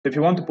If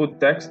you want to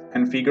put text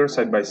and figure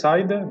side by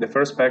side, the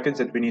first package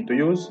that we need to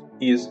use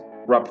is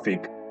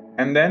wrapfig.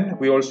 And then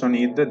we also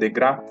need the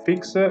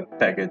graphicx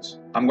package.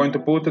 I'm going to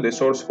put the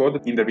source code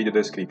in the video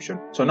description.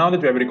 So now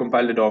that we have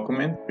recompiled the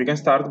document, we can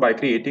start by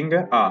creating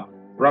a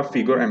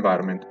wrapfigure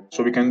environment.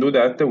 So we can do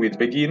that with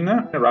begin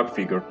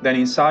wrapfigure. Then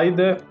inside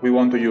we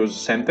want to use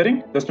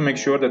centering, just to make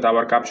sure that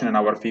our caption and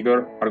our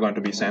figure are going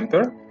to be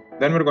centered.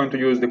 Then we're going to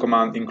use the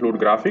command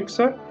includegraphics.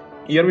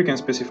 Here we can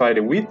specify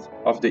the width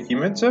of the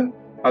image.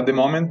 At the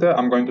moment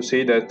I'm going to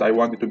say that I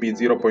want it to be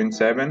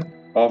 0.7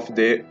 of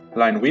the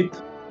line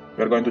width.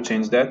 We're going to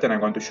change that, and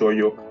I'm going to show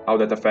you how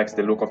that affects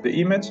the look of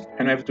the image,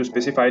 and we have to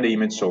specify the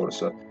image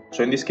source.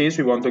 So in this case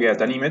we want to get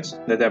an image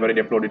that I've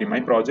already uploaded in my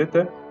project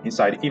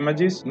inside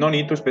images. No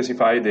need to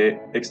specify the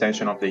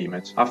extension of the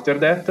image. After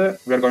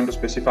that we are going to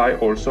specify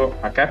also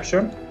a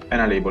caption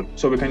and a label,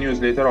 so we can use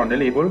later on the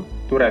label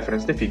to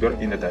reference the figure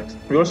in the text.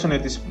 We also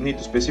need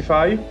to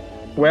specify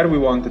where we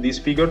want this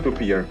figure to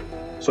appear.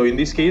 So in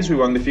this case we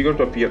want the figure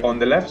to appear on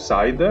the left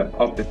side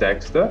of the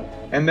text,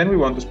 and then we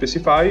want to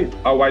specify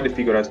how wide the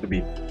figure has to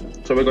be.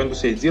 So we're going to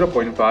say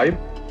 0.5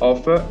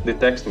 of the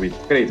text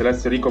width. Great,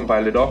 let's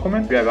recompile the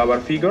document. We have our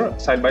figure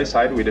side by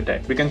side with the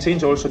text. We can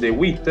change also the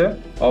width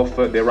of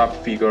the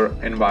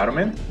wrapfigure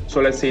environment. So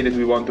let's say that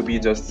we want to be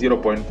just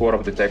 0.4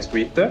 of the text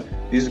width.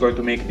 This is going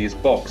to make this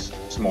box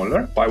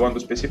smaller. I want to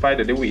specify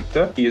that the width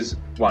is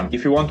 1.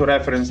 If you want to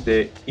reference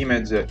the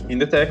image in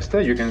the text,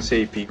 you can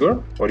say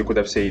figure, or you could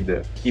have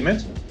said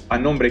image, a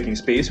non-breaking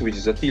space, which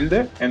is a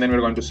tilde, and then we're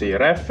going to say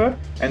ref,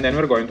 and then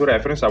we're going to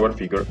reference our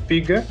figure,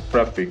 fig,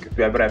 wrapfig.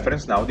 We have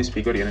referenced now this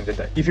figure here in the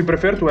text. If you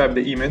prefer to have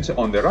the image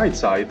on the right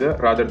side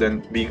rather than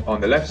being on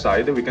the left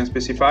side, we can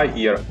specify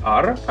here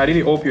R. I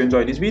really hope you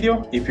enjoyed this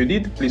video. If you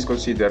did, please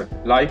consider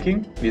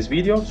liking this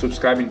video,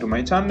 subscribing to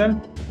my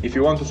channel. If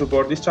you want to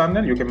support this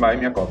channel, you can buy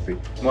me a coffee.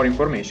 More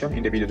information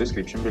in the video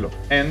description below.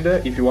 And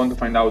if you want to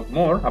find out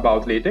more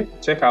about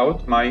LaTeX, check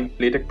out my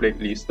LaTeX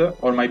playlist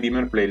or my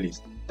Beamer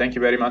playlist. Thank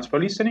you very much for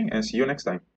listening, and see you next time.